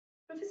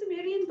Professor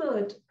Marian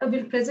Baird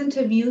will present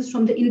her views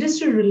from the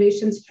industrial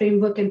relations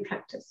framework and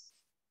practice.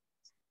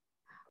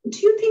 Do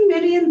you think,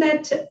 Marian,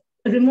 that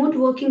remote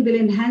working will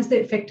enhance the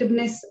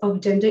effectiveness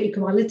of gender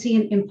equality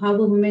and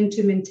empower women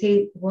to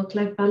maintain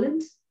work-life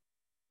balance?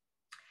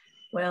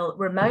 Well,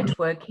 remote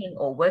working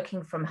or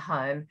working from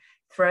home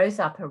throws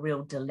up a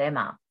real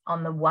dilemma.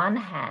 On the one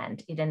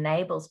hand, it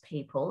enables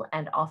people,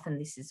 and often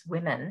this is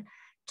women,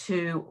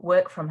 to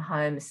work from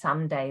home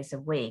some days a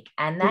week,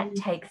 and that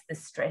takes the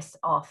stress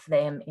off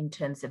them in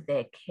terms of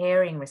their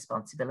caring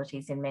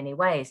responsibilities in many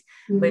ways.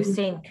 We've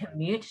seen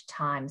commute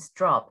times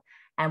drop,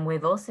 and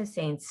we've also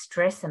seen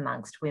stress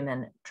amongst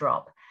women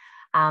drop.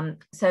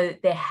 So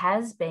there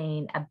has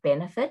been a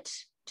benefit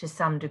to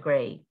some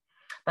degree,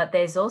 but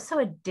there's also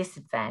a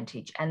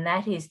disadvantage, and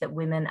that is that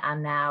women are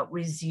now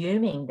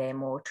resuming their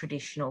more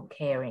traditional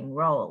caring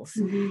roles.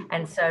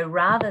 And so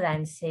rather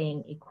than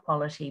seeing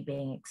equality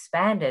being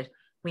expanded,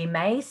 we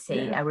may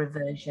see a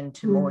reversion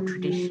to more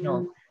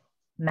traditional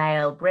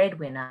male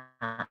breadwinner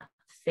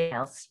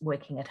females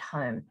working at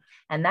home.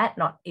 And that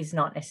is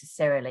not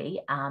necessarily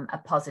a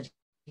positive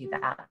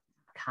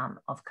outcome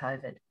of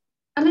COVID.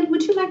 Alan,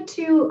 would you like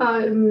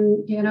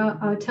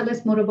to tell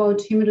us more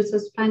about human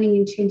resource planning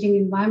in changing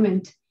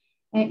environment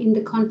in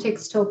the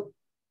context of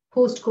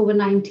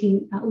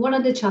post-COVID-19? What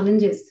are the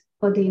challenges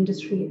for the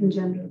industry in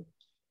general?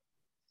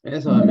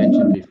 As I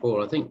mentioned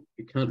before, I think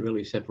you can't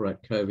really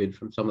separate COVID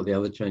from some of the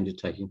other changes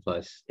taking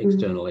place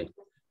externally,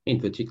 in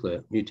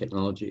particular new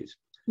technologies.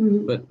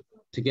 But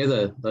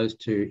together, those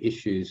two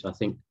issues, I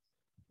think,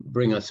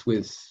 bring us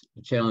with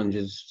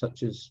challenges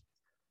such as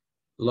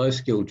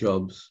low-skilled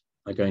jobs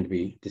are going to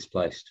be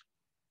displaced,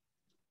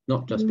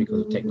 not just because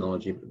of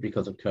technology, but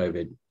because of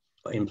COVID.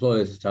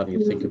 Employers are starting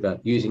to think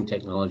about using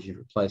technology to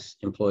replace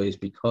employees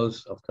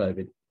because of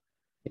COVID.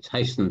 It's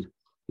hastened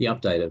the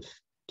update of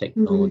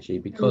technology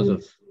because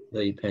of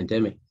the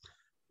pandemic.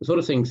 The sort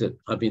of things that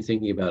I've been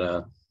thinking about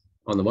are,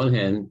 on the one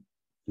hand,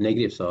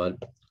 negative side,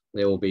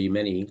 there will be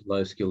many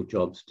low-skilled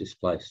jobs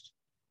displaced.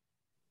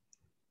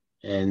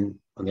 And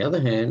on the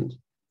other hand,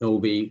 there will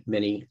be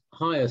many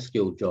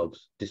higher-skilled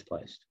jobs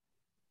displaced.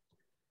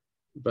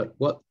 But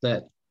what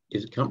that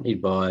is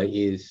accompanied by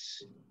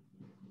is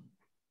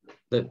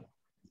that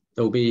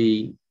there'll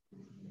be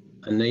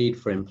a need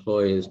for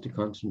employers to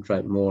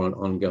concentrate more on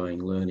ongoing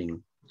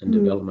learning and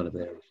development of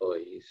their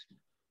employees.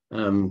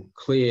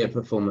 Clear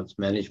performance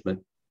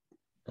management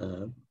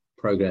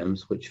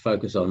programs which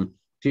focus on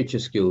future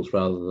skills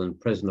rather than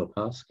present or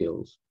past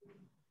skills.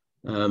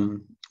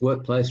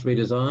 Workplace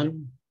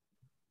redesign,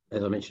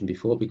 as I mentioned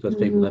before, because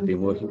people have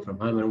been working from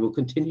home and will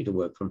continue to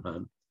work from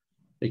home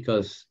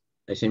because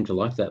they seem to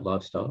like that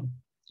lifestyle.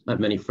 I have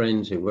many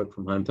friends who work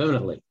from home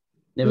permanently,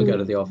 never go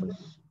to the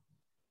office,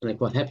 and they're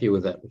quite happy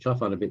with that, which I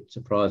find a bit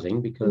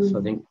surprising because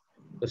I think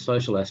the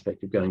social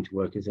aspect of going to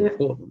work is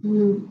important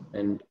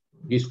and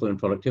useful in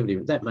productivity,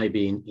 but that may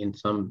be in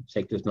some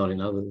sectors, not in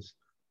others.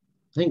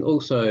 I think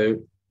also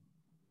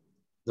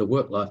the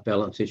work-life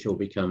balance issue will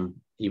become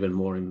even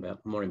more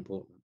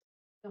important.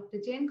 Dr.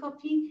 Jane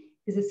Coffey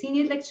is a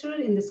senior lecturer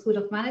in the School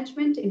of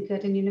Management in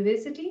Curtin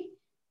University.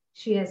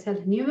 She has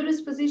held numerous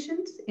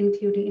positions,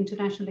 including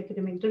International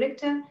Academic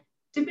Director,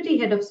 Deputy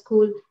Head of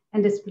School,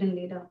 and Discipline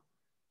Leader.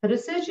 Her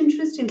research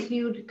interests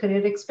include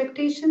career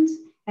expectations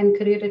and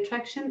career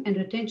attraction and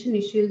retention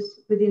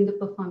issues within the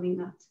performing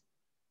arts.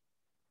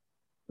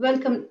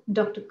 Welcome,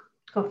 Dr.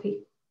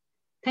 Coffey.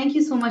 Thank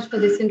you so much for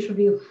this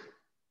interview.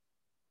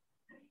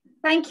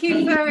 Thank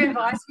you for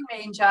inviting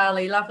me,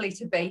 Anjali. Lovely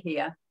to be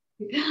here.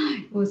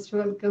 Most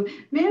welcome.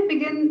 May I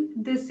begin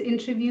this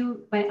interview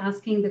by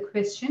asking the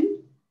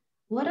question,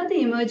 what are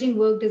the emerging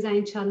work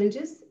design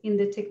challenges in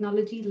the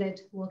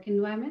technology-led work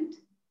environment?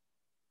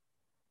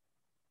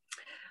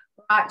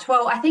 Right,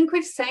 well, I think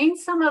we've seen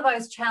some of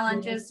those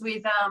challenges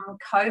with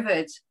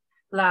COVID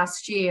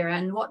last year,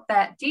 and what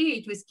that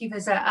did was give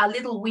us a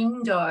little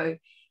window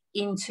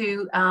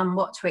into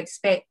what to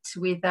expect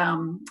with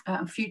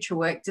future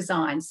work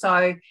design.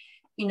 So,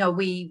 you know,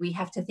 we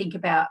have to think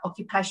about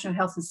occupational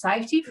health and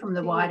safety from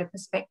the wider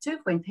perspective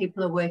when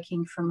people are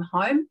working from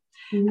home.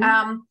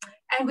 And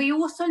we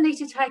also need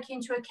to take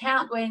into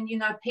account when, you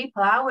know,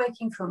 people are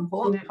working from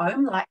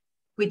home, like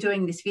we're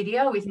doing this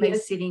video with me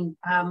sitting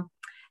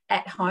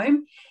at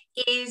home,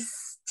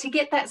 is to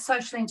get that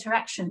social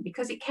interaction,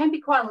 because it can be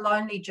quite a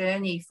lonely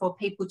journey for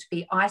people to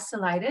be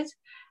isolated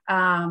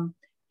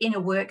in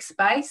a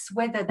workspace,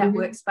 whether that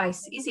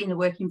workspace is in a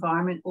work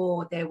environment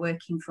or they're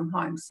working from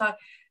home. So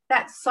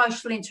that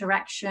social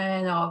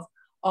interaction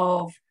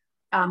of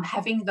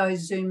having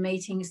those Zoom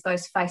meetings,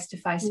 those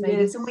face-to-face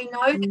meetings, and we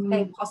know that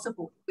they're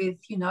possible with,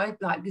 you know,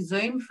 like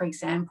Zoom, for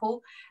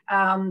example,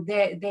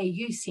 their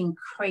use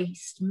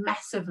increased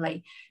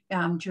massively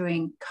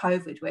during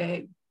COVID,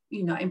 where,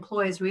 you know,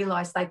 employers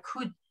realised they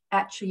could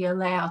actually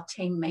allow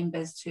team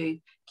members to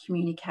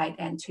communicate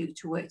and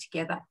to work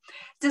together.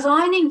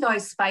 Designing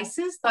those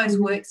spaces, those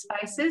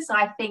workspaces,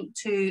 I think,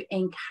 to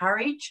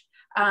encourage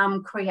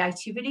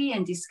creativity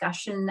and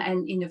discussion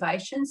and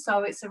innovation. So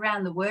it's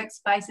around the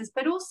workspaces,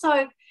 but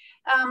also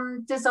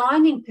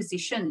designing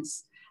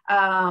positions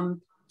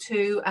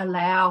to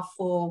allow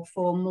for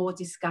more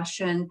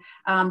discussion,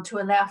 to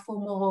allow for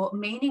more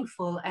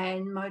meaningful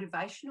and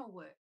motivational work.